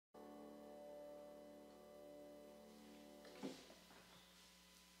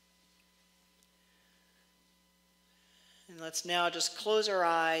Let's now just close our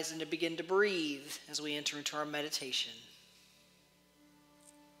eyes and to begin to breathe as we enter into our meditation.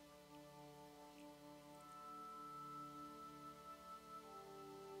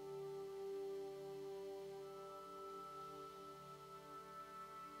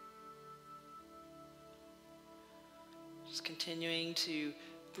 Just continuing to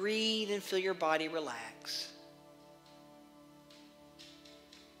breathe and feel your body relax.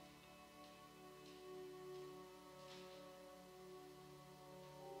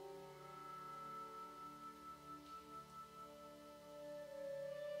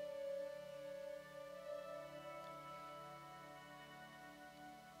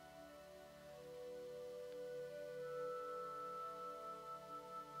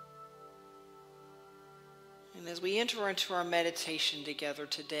 And as we enter into our meditation together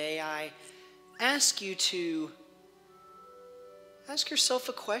today, I ask you to ask yourself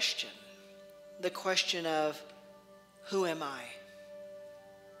a question. The question of, who am I?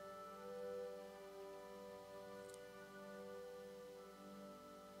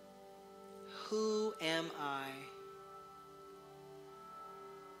 Who am I?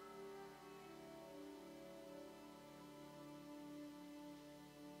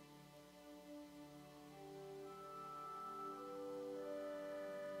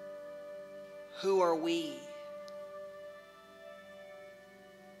 Who are we?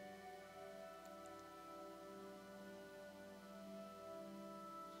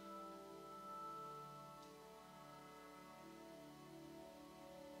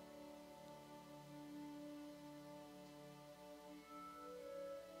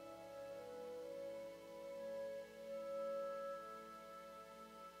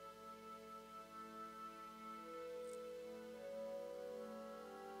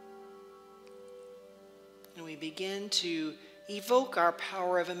 And we begin to evoke our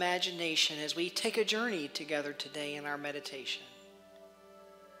power of imagination as we take a journey together today in our meditation.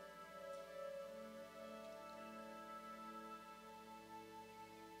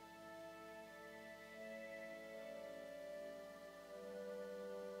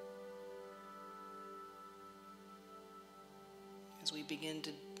 As we begin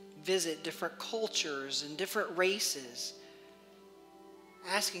to visit different cultures and different races,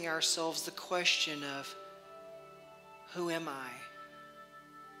 asking ourselves the question of, who am I?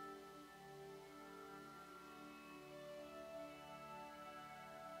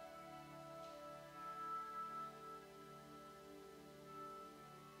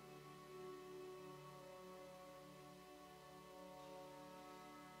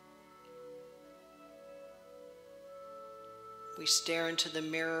 We stare into the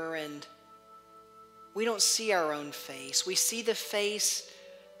mirror and we don't see our own face. We see the face,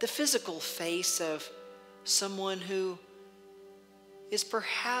 the physical face of someone who is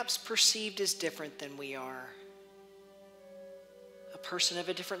perhaps perceived as different than we are. A person of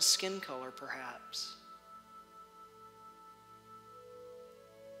a different skin color, perhaps.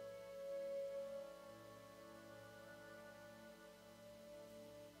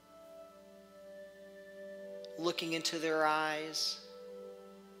 Looking into their eyes,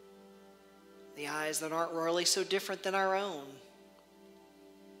 the eyes that aren't really so different than our own.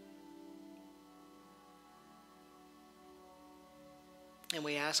 And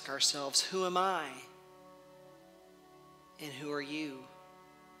we ask ourselves, who am I? And who are you?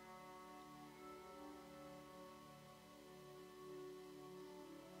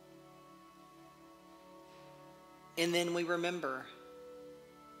 And then we remember,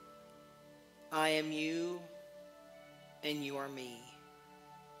 I am you and you are me.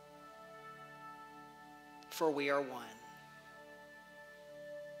 For we are one.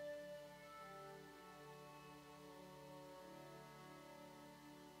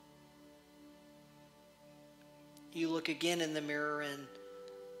 You look again in the mirror and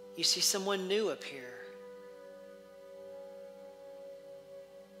you see someone new appear.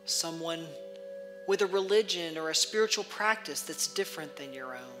 Someone with a religion or a spiritual practice that's different than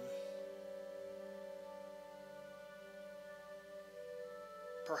your own.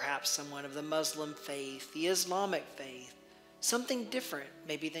 Perhaps someone of the Muslim faith, the Islamic faith, something different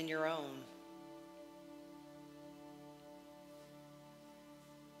maybe than your own.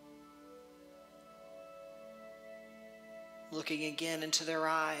 Looking again into their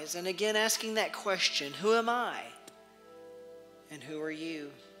eyes and again asking that question, who am I? And who are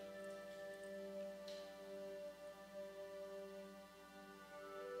you?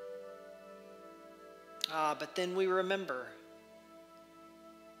 But then we remember,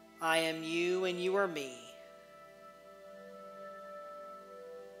 I am you and you are me,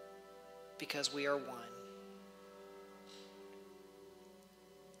 because we are one.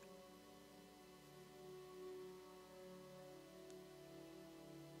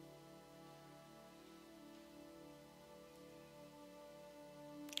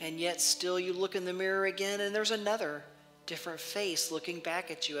 And yet still you look in the mirror again and there's another different face looking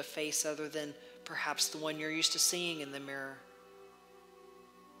back at you, a face other than perhaps the one you're used to seeing in the mirror.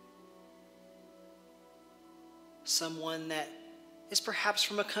 Someone that is perhaps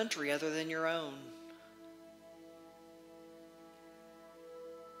from a country other than your own.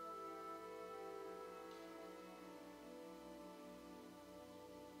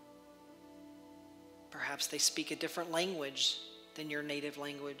 Perhaps they speak a different language than your native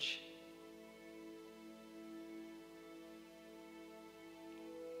language.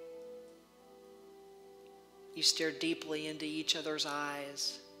 You stare deeply into each other's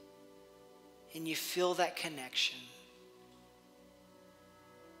eyes, and you feel that connection.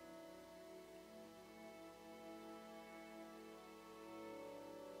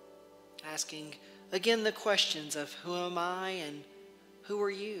 Asking again the questions of who am I and who are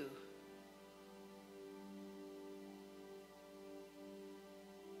you?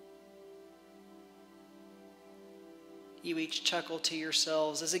 You each chuckle to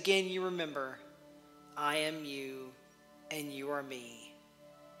yourselves as again you remember, I am you and you are me.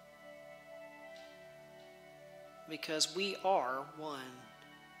 Because we are one.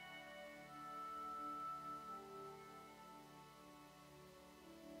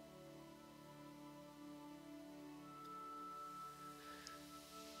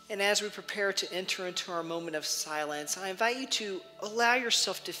 And as we prepare to enter into our moment of silence, I invite you to allow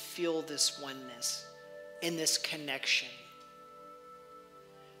yourself to feel this oneness and this connection.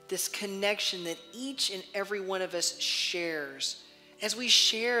 This connection that each and every one of us shares as we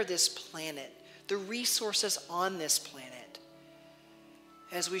share this planet, the resources on this planet,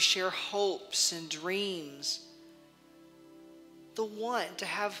 as we share hopes and dreams, the want to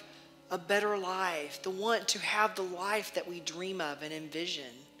have a better life, the want to have the life that we dream of and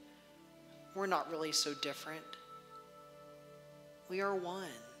envision. We're not really so different. We are one.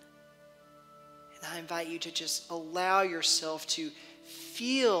 And I invite you to just allow yourself to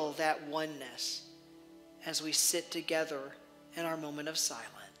feel that oneness as we sit together in our moment of silence.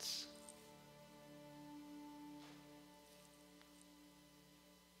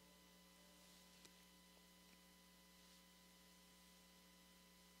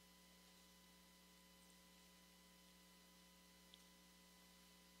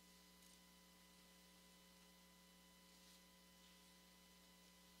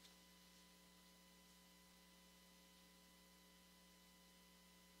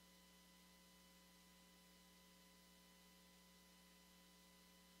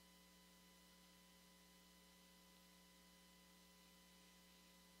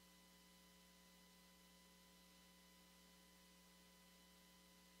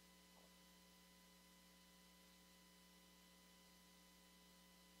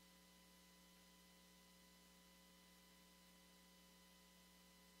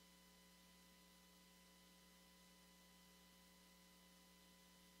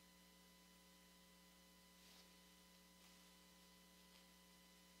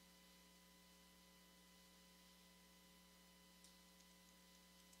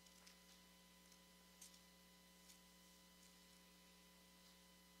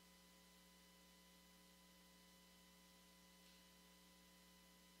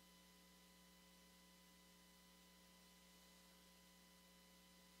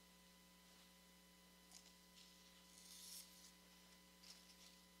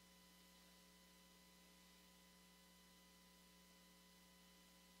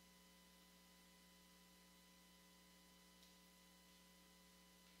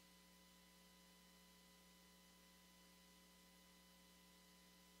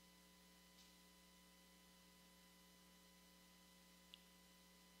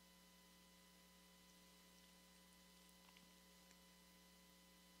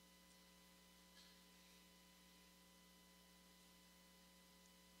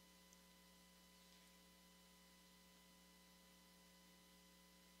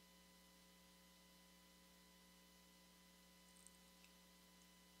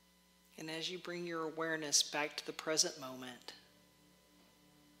 And as you bring your awareness back to the present moment,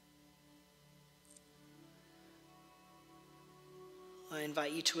 I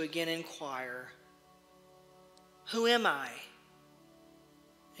invite you to again inquire, who am I?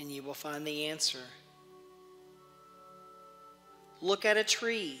 And you will find the answer. Look at a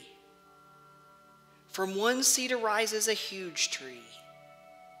tree. From one seed arises a huge tree.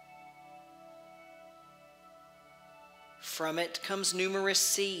 From it comes numerous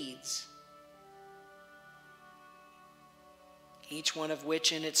seeds, each one of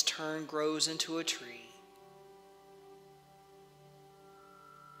which in its turn grows into a tree.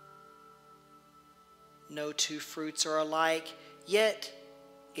 No two fruits are alike, yet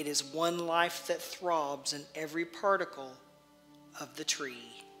It is one life that throbs in every particle of the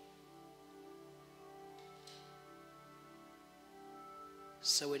tree.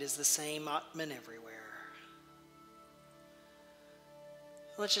 So it is the same Atman everywhere.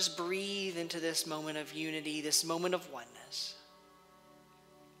 Let's just breathe into this moment of unity, this moment of oneness.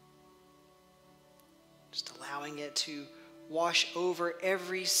 Just allowing it to wash over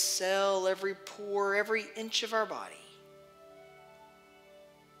every cell, every pore, every inch of our body.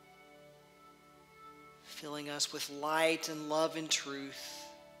 Filling us with light and love and truth.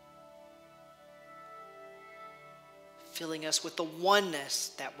 Filling us with the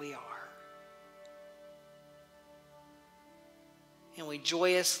oneness that we are. And we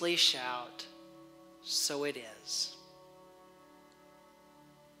joyously shout, so it is.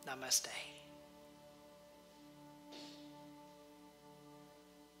 Namaste.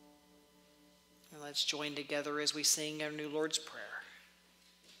 And let's join together as we sing our new Lord's Prayer.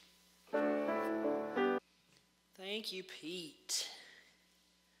 Thank you, Pete.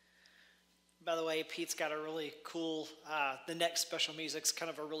 By the way, Pete's got a really cool, the next special music's kind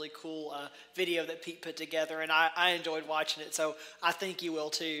of a really cool video that Pete put together, and I enjoyed watching it, so I think you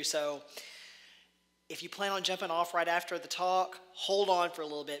will too. So if you plan on jumping off right after the talk, hold on for a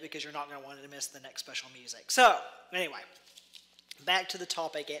little bit because you're not going to want to miss the next special music. So anyway, back to the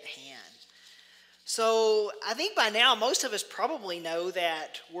topic at hand. So I think by now most of us probably know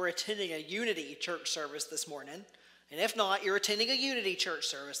that we're attending a Unity church service this morning. And if not, you're attending a Unity church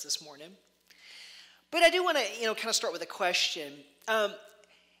service this morning. But I do want to, kind of start with a question.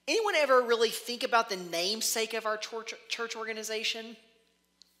 Anyone ever really think about the namesake of our church organization?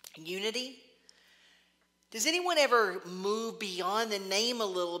 Unity? Does anyone ever move beyond the name a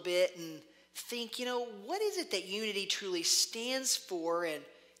little bit and think, what is it that Unity truly stands for, and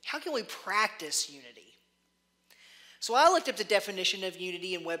how can we practice unity? So I looked up the definition of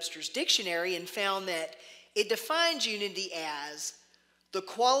unity in Webster's dictionary and found that it defines unity as the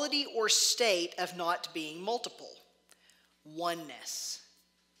quality or state of not being multiple, oneness,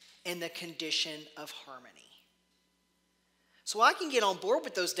 and the condition of harmony. So I can get on board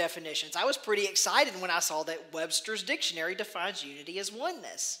with those definitions. I was pretty excited when I saw that Webster's dictionary defines unity as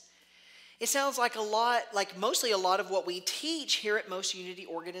oneness. It sounds like mostly a lot of what we teach here at most Unity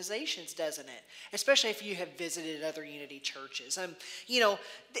organizations, doesn't it? Especially if you have visited other Unity churches. Some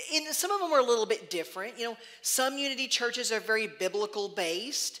of them are a little bit different. Some Unity churches are very biblical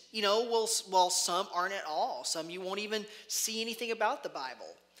based, while some aren't at all. Some you won't even see anything about the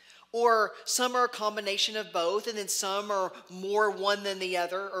Bible. Or some are a combination of both, and then some are more one than the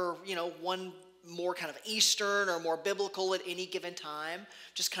other, or, one more kind of Eastern or more biblical at any given time.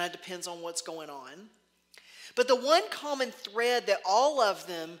 Just kind of depends on what's going on. But the one common thread that all of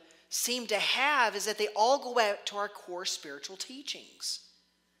them seem to have is that they all go back to our core spiritual teachings.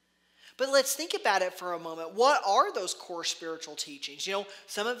 But let's think about it for a moment. What are those core spiritual teachings?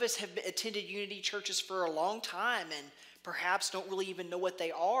 Some of us have attended Unity churches for a long time and perhaps don't really even know what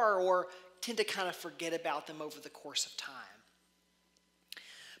they are, or tend to kind of forget about them over the course of time.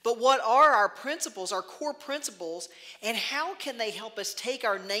 But what are our principles, our core principles, and how can they help us take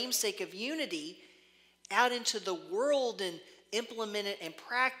our namesake of unity out into the world and implement it and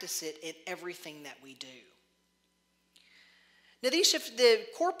practice it in everything that we do? Now, the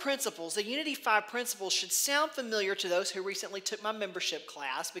core principles, the Unity 5 principles, should sound familiar to those who recently took my membership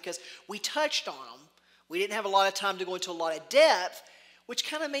class because we touched on them. We didn't have a lot of time to go into a lot of depth, which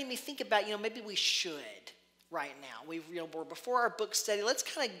kind of made me think about, maybe we should. Right now, we're before our book study. Let's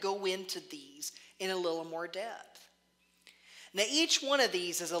kind of go into these in a little more depth. Now, each one of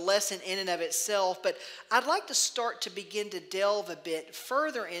these is a lesson in and of itself, but I'd like to start to begin to delve a bit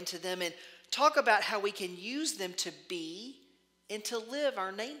further into them and talk about how we can use them to be and to live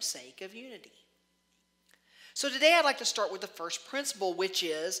our namesake of unity. So today I'd like to start with the first principle, which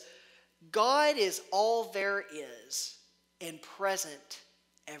is God is all there is and present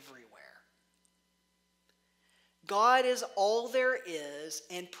everywhere. God is all there is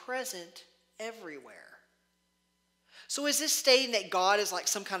and present everywhere. So is this stating that God is like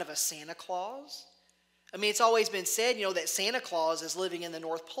some kind of a Santa Claus? I mean, it's always been said, that Santa Claus is living in the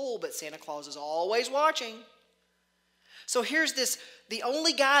North Pole, but Santa Claus is always watching. So here's the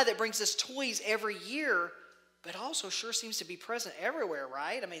only guy that brings us toys every year, but also sure seems to be present everywhere,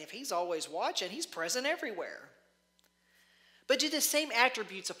 right? I mean, if he's always watching, he's present everywhere. But do the same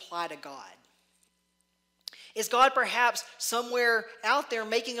attributes apply to God? Is God perhaps somewhere out there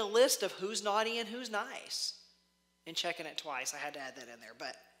making a list of who's naughty and who's nice? And checking it twice. I had to add that in there.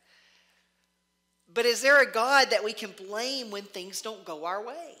 But is there a God that we can blame when things don't go our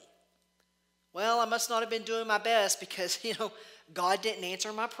way? Well, I must not have been doing my best because, God didn't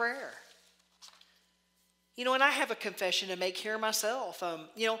answer my prayer. And I have a confession to make here myself.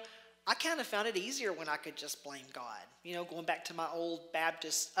 I kind of found it easier when I could just blame God. Going back to my old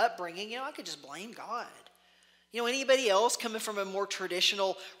Baptist upbringing, I could just blame God. Anybody else coming from a more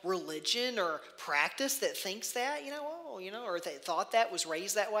traditional religion or practice that thinks that, or they thought that was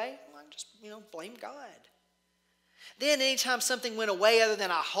raised that way, well, I just, blame God. Then anytime something went away other than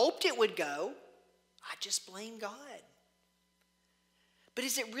I hoped it would go, I just blame God. But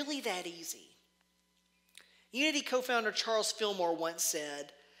is it really that easy? Unity co-founder Charles Fillmore once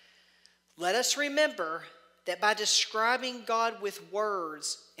said, "Let us remember that by describing God with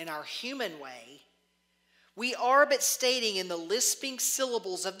words in our human way, we are but stating in the lisping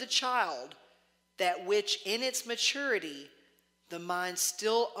syllables of the child that which in its maturity the mind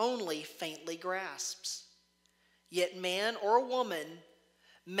still only faintly grasps. Yet man or woman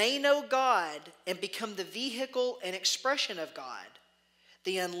may know God and become the vehicle and expression of God,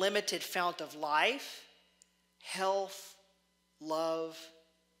 the unlimited fount of life, health, love,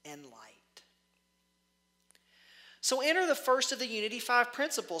 and light." So enter the first of the Unity 5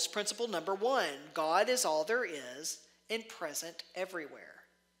 principles. Principle number 1, God is all there is and present everywhere.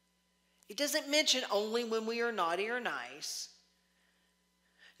 It doesn't mention only when we are naughty or nice.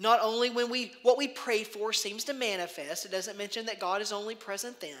 Not only when what we pray for seems to manifest. It doesn't mention that God is only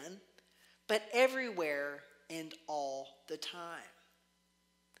present then, but everywhere and all the time.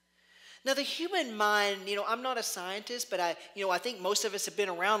 Now, the human mind, I'm not a scientist, but I think most of us have been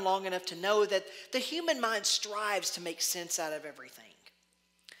around long enough to know that the human mind strives to make sense out of everything.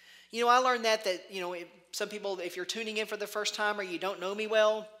 I learned that some people, if you're tuning in for the first time or you don't know me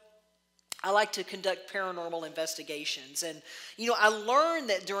well, I like to conduct paranormal investigations. And, I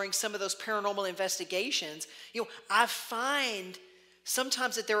learned that during some of those paranormal investigations, I find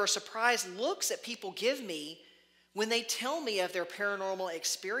sometimes that there are surprise looks that people give me when they tell me of their paranormal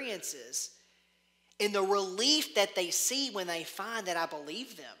experiences and the relief that they see when they find that I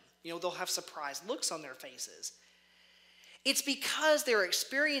believe them. They'll have surprised looks on their faces. It's because their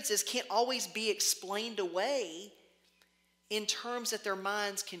experiences can't always be explained away in terms that their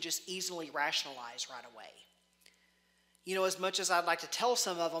minds can just easily rationalize right away. As much as I'd like to tell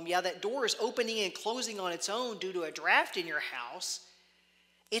some of them, that door is opening and closing on its own due to a draft in your house,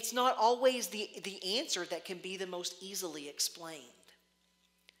 it's not always the answer that can be the most easily explained.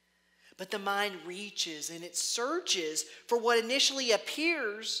 But the mind reaches and it searches for what initially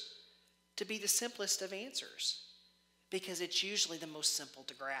appears to be the simplest of answers, because it's usually the most simple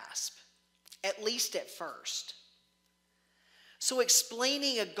to grasp, at least at first. So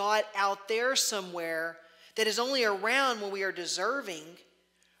explaining a God out there somewhere that is only around when we are deserving,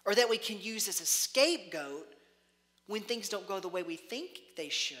 or that we can use as a scapegoat when things don't go the way we think they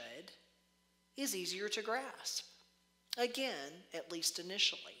should, is easier to grasp. Again, at least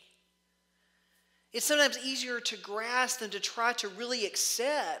initially. It's sometimes easier to grasp than to try to really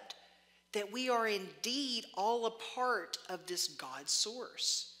accept that we are indeed all a part of this God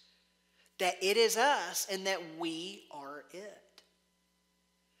source, that it is us and that we are it.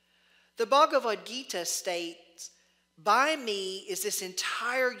 The Bhagavad Gita states, "By me is this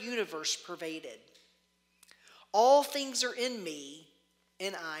entire universe pervaded. All things are in me,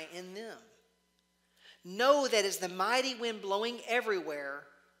 and I in them. Know that as the mighty wind blowing everywhere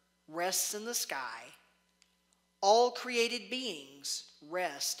rests in the sky, all created beings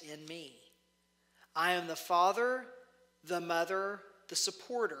rest in me. I am the Father, the Mother, the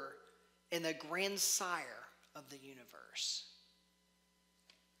Supporter, and the Grandsire of the universe."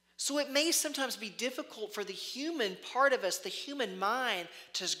 So it may sometimes be difficult for the human part of us, the human mind,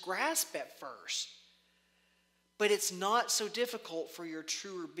 to grasp at first. But it's not so difficult for your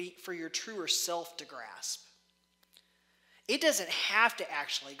truer self to grasp. It doesn't have to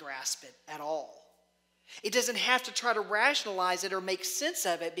actually grasp it at all. It doesn't have to try to rationalize it or make sense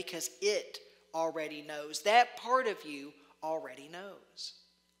of it, because it already knows. That part of you already knows.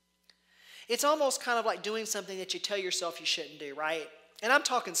 It's almost kind of like doing something that you tell yourself you shouldn't do, right? And I'm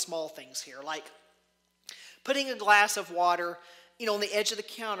talking small things here, like putting a glass of water, on the edge of the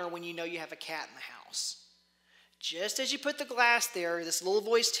counter when you know you have a cat in the house. Just as you put the glass there, this little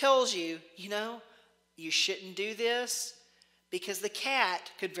voice tells you, you shouldn't do this because the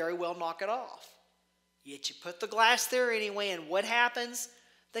cat could very well knock it off. Yet you put the glass there anyway, and what happens?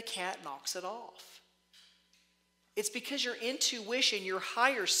 The cat knocks it off. It's because your intuition, your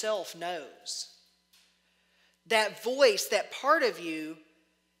higher self knows. That voice, that part of you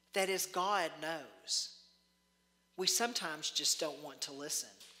that is God knows. We sometimes just don't want to listen.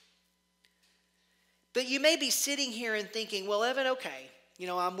 But you may be sitting here and thinking, well, Evin, okay,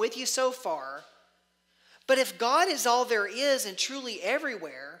 I'm with you so far, But if God is all there is and truly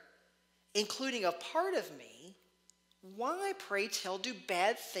everywhere, including a part of me, why, pray tell, do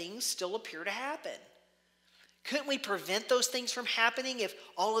bad things still appear to happen? Couldn't we prevent those things from happening if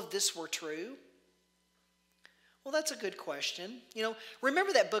all of this were true? Well, that's a good question.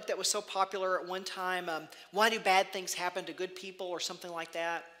 Remember that book that was so popular at one time, Why Do Bad Things Happen to Good People, or something like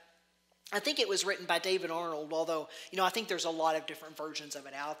that? I think it was written by David Arnold, although, I think there's a lot of different versions of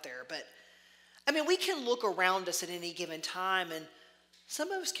it out there. But, we can look around us at any given time, and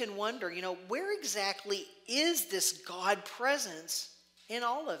some of us can wonder, where exactly is this God presence in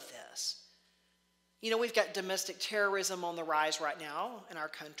all of this? We've got domestic terrorism on the rise right now in our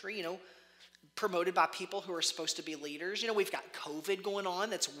country, promoted by people who are supposed to be leaders. We've got COVID going on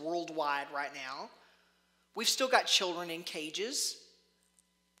that's worldwide right now. We've still got children in cages.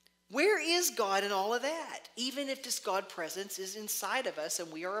 Where is God in all of that? Even if this God presence is inside of us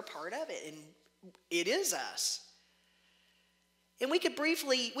and we are a part of it, and it is us. And we could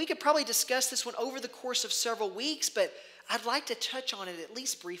probably discuss this one over the course of several weeks, but I'd like to touch on it at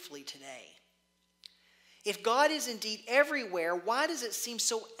least briefly today. If God is indeed everywhere, why does it seem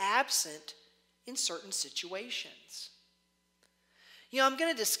so absent in certain situations? I'm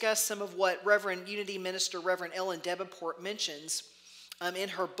going to discuss some of what Unity Minister Reverend Ellen Davenport mentions in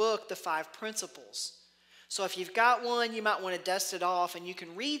her book, The 5 Principles. So if you've got one, you might want to dust it off, and you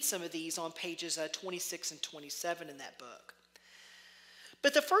can read some of these on pages 26 and 27 in that book.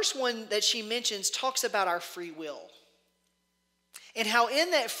 But the first one that she mentions talks about our free will, and how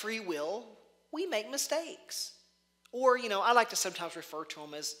in that free will, we make mistakes. Or, I like to sometimes refer to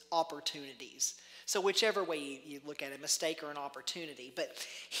them as opportunities. So whichever way you look at it, mistake or an opportunity. But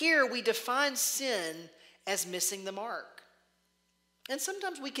here we define sin as missing the mark. And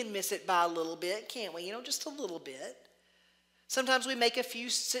sometimes we can miss it by a little bit, can't we? Just a little bit. Sometimes we make a few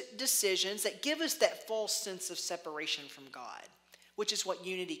decisions that give us that false sense of separation from God, which is what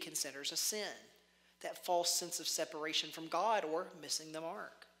Unity considers a sin. That false sense of separation from God, or missing the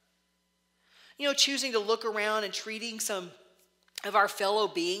mark. Choosing to look around and treating some of our fellow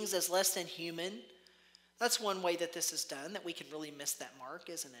beings as less than human. That's one way that this is done, that we can really miss that mark,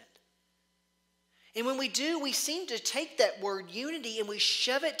 isn't it? And when we do, we seem to take that word unity and we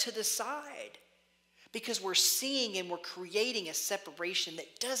shove it to the side because we're seeing and we're creating a separation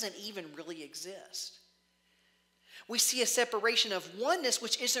that doesn't even really exist. We see a separation of oneness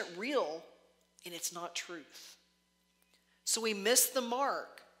which isn't real, and it's not truth. So we miss the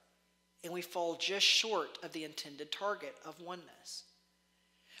mark, and we fall just short of the intended target of oneness.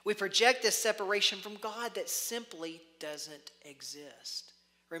 We project this separation from God that simply doesn't exist.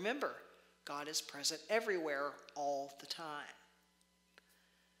 Remember, God is present everywhere all the time.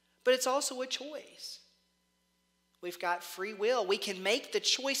 But it's also a choice. We've got free will. We can make the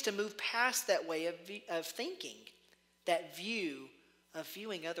choice to move past that way of thinking, that view of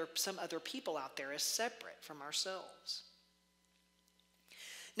viewing some other people out there as separate from ourselves.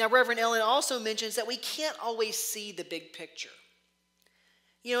 Now, Reverend Ellen also mentions that we can't always see the big picture.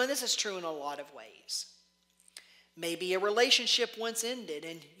 And this is true in a lot of ways. Maybe a relationship once ended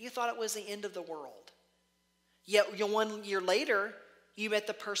and you thought it was the end of the world. Yet 1 year later, you met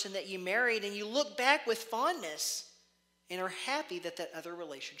the person that you married and you look back with fondness and are happy that that other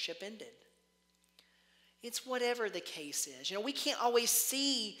relationship ended. It's whatever the case is. We can't always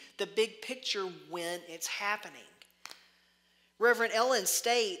see the big picture when it's happening. Reverend Ellen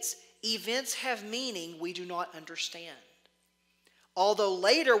states, events have meaning we do not understand. Although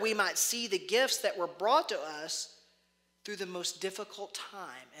later we might see the gifts that were brought to us through the most difficult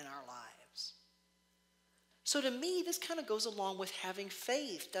time in our lives. So to me, this kind of goes along with having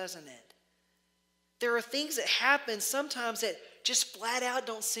faith, doesn't it? There are things that happen sometimes that just flat out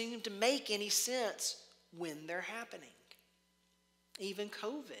don't seem to make any sense when they're happening. Even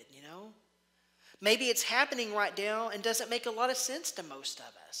COVID, Maybe it's happening right now and doesn't make a lot of sense to most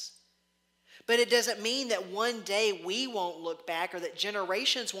of us. But it doesn't mean that one day we won't look back, or that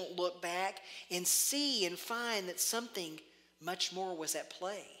generations won't look back and see and find that something much more was at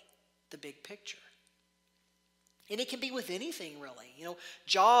play, the big picture. And it can be with anything, really.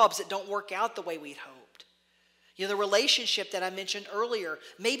 Jobs that don't work out the way we'd hoped. The relationship that I mentioned earlier,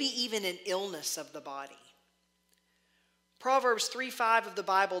 maybe even an illness of the body. Proverbs 3:5 of the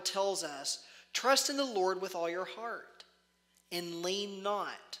Bible tells us, trust in the Lord with all your heart, and lean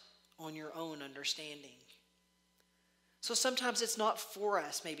not on your own understanding. So sometimes it's not for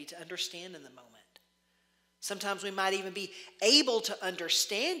us maybe to understand in the moment. Sometimes we might even be able to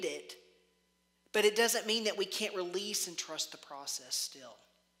understand it, but it doesn't mean that we can't release and trust the process still,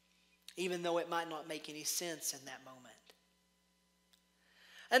 even though it might not make any sense in that moment.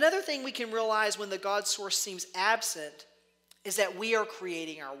 Another thing we can realize when the God source seems absent is that we are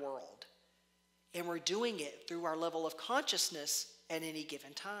creating our world, and we're doing it through our level of consciousness at any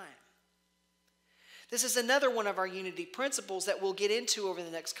given time. This is another one of our unity principles that we'll get into over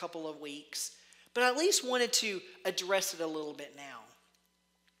the next couple of weeks, but I at least wanted to address it a little bit now.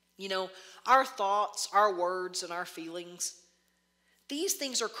 You know, our thoughts, our words, and our feelings, these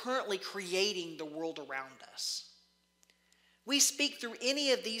things are currently creating the world around us. We speak through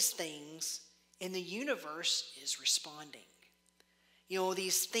any of these things, and the universe is responding. You know,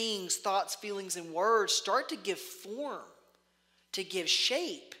 these things, thoughts, feelings, and words start to give form, to give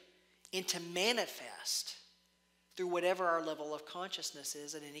shape, and to manifest through whatever our level of consciousness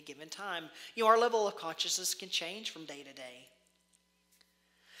is at any given time. You know, our level of consciousness can change from day to day.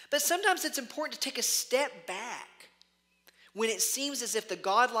 But sometimes it's important to take a step back when it seems as if the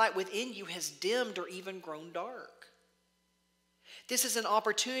God light within you has dimmed or even grown dark. This is an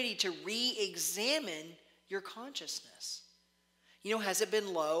opportunity to re-examine your consciousness. You know, has it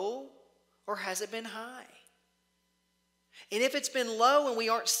been low or has it been high? And if it's been low and we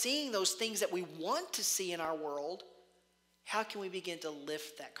aren't seeing those things that we want to see in our world, how can we begin to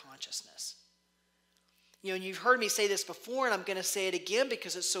lift that consciousness? You know, and you've heard me say this before, and I'm going to say it again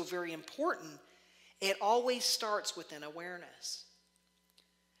because it's so very important. It always starts with an awareness.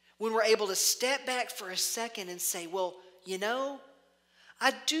 When we're able to step back for a second and say, well, you know,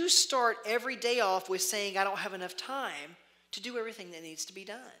 I do start every day off with saying I don't have enough time to do everything that needs to be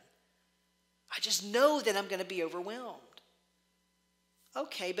done. I just know that I'm going to be overwhelmed.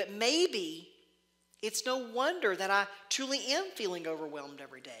 Okay, but maybe it's no wonder that I truly am feeling overwhelmed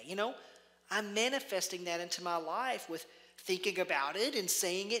every day. You know, I'm manifesting that into my life with thinking about it and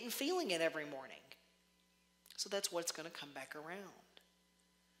saying it and feeling it every morning. So that's what's going to come back around.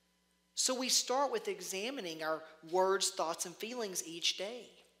 So we start with examining our words, thoughts, and feelings each day.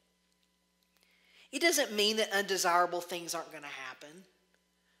 It doesn't mean that undesirable things aren't going to happen.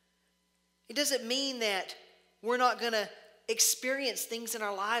 It doesn't mean that we're not going to experience things in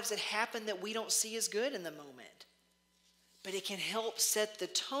our lives that happen that we don't see as good in the moment. But it can help set the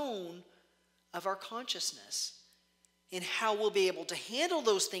tone of our consciousness and how we'll be able to handle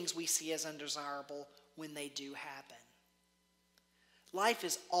those things we see as undesirable when they do happen. Life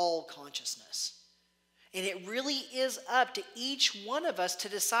is all consciousness. And it really is up to each one of us to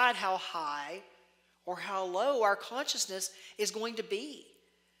decide how high or how low our consciousness is going to be.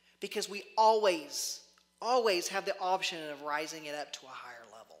 Because we always have the option of rising it up to a higher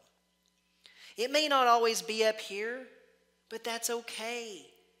level. It may not always be up here, but that's okay.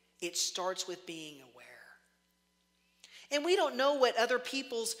 It starts with being aware. And we don't know what other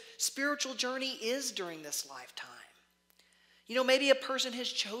people's spiritual journey is during this lifetime. You know, maybe a person has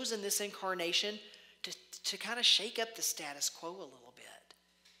chosen this incarnation to kind of shake up the status quo a little bit.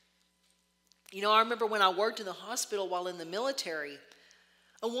 You know, I remember when I worked in the hospital while in the military,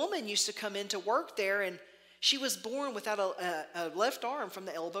 a woman used to come into work there, and she was born without a left arm from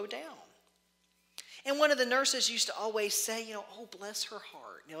the elbow down. And one of the nurses used to always say, you know, oh, bless her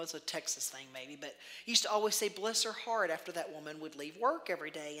heart. You know, it's a Texas thing maybe, but used to always say, bless her heart after that woman would leave work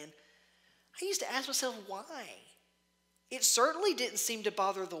every day. And I used to ask myself, why? It certainly didn't seem to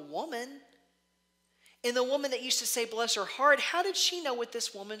bother the woman. And the woman that used to say, bless her heart, how did she know what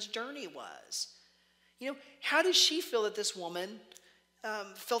this woman's journey was? You know, how did she feel that this woman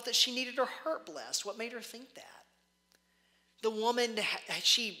felt that she needed her heart blessed? What made her think that? The woman,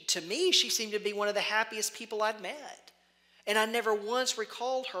 to me, she seemed to be one of the happiest people I'd met. And I never once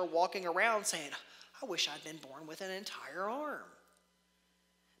recalled her walking around saying, I wish I'd been born with an entire arm.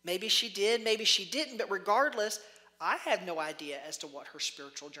 Maybe she did, maybe she didn't, but regardless, I had no idea as to what her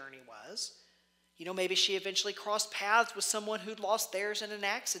spiritual journey was. You know, maybe she eventually crossed paths with someone who'd lost theirs in an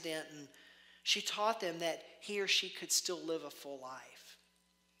accident, and she taught them that he or she could still live a full life.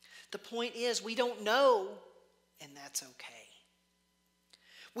 The point is, we don't know, and that's okay.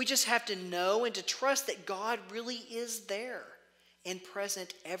 We just have to know and to trust that God really is there and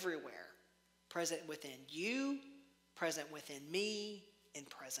present everywhere. Present within you, present within me, and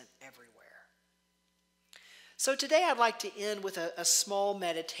present everywhere. So today I'd like to end with a small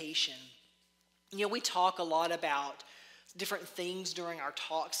meditation. You know, we talk a lot about different things during our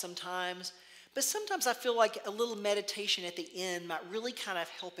talks sometimes, but sometimes I feel like a little meditation at the end might really kind of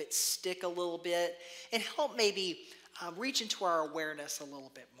help it stick a little bit and help maybe reach into our awareness a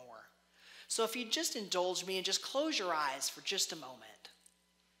little bit more. So if you just indulge me and just close your eyes for just a moment.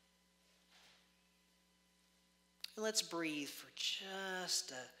 And let's breathe for just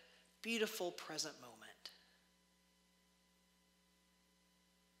a beautiful present moment.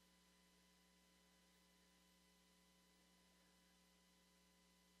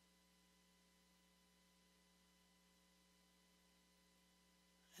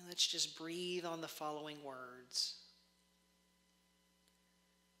 let's just breathe on the following words.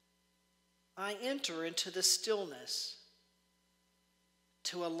 I enter into the stillness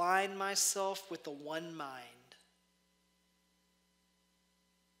to align myself with the one mind,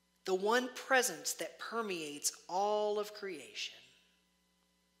 the one presence that permeates all of creation.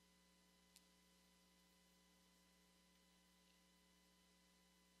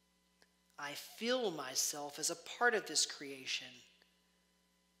 I feel myself as a part of this creation,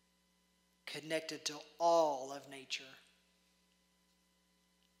 connected to all of nature.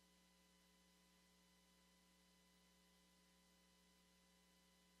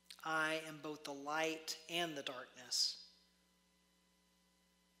 I am both the light and the darkness.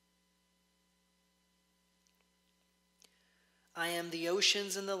 I am the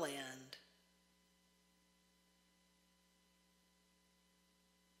oceans and the land.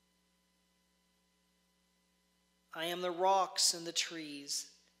 I am the rocks and the trees,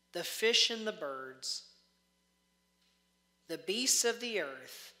 the fish and the birds, the beasts of the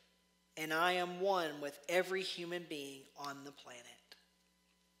earth, and I am one with every human being on the planet.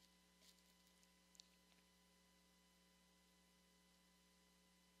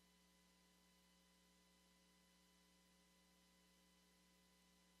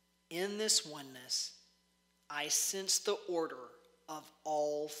 In this oneness, I sense the order of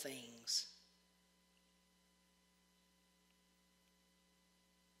all things.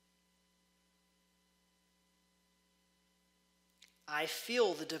 I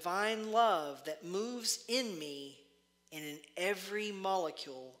feel the divine love that moves in me and in every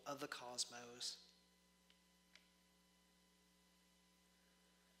molecule of the cosmos.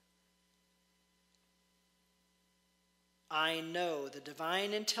 I know the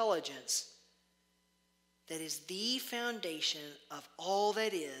divine intelligence that is the foundation of all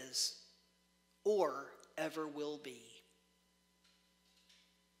that is or ever will be.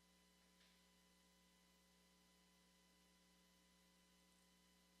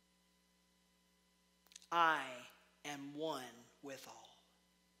 I am one with all.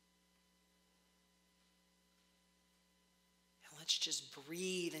 And let's just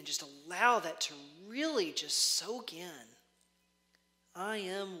breathe and just allow that to really just soak in. I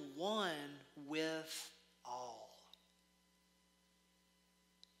am one with all.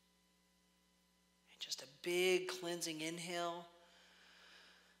 And just a big cleansing inhale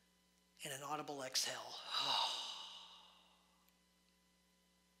and an audible exhale.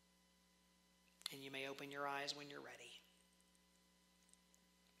 And you may open your eyes when you're ready.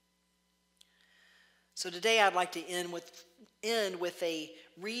 So today I'd like to end with a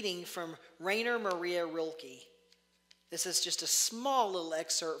reading from Rainer Maria Rilke. This is just a small little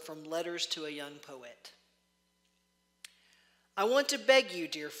excerpt from Letters to a Young Poet. I want to beg you,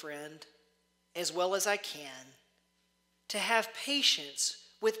 dear friend, as well as I can, to have patience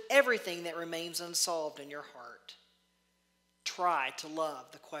with everything that remains unsolved in your heart. Try to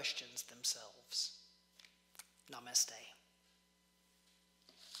love the questions themselves. Namaste.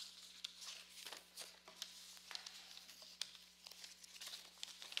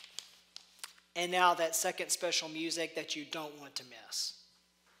 And now that second special music that you don't want to miss.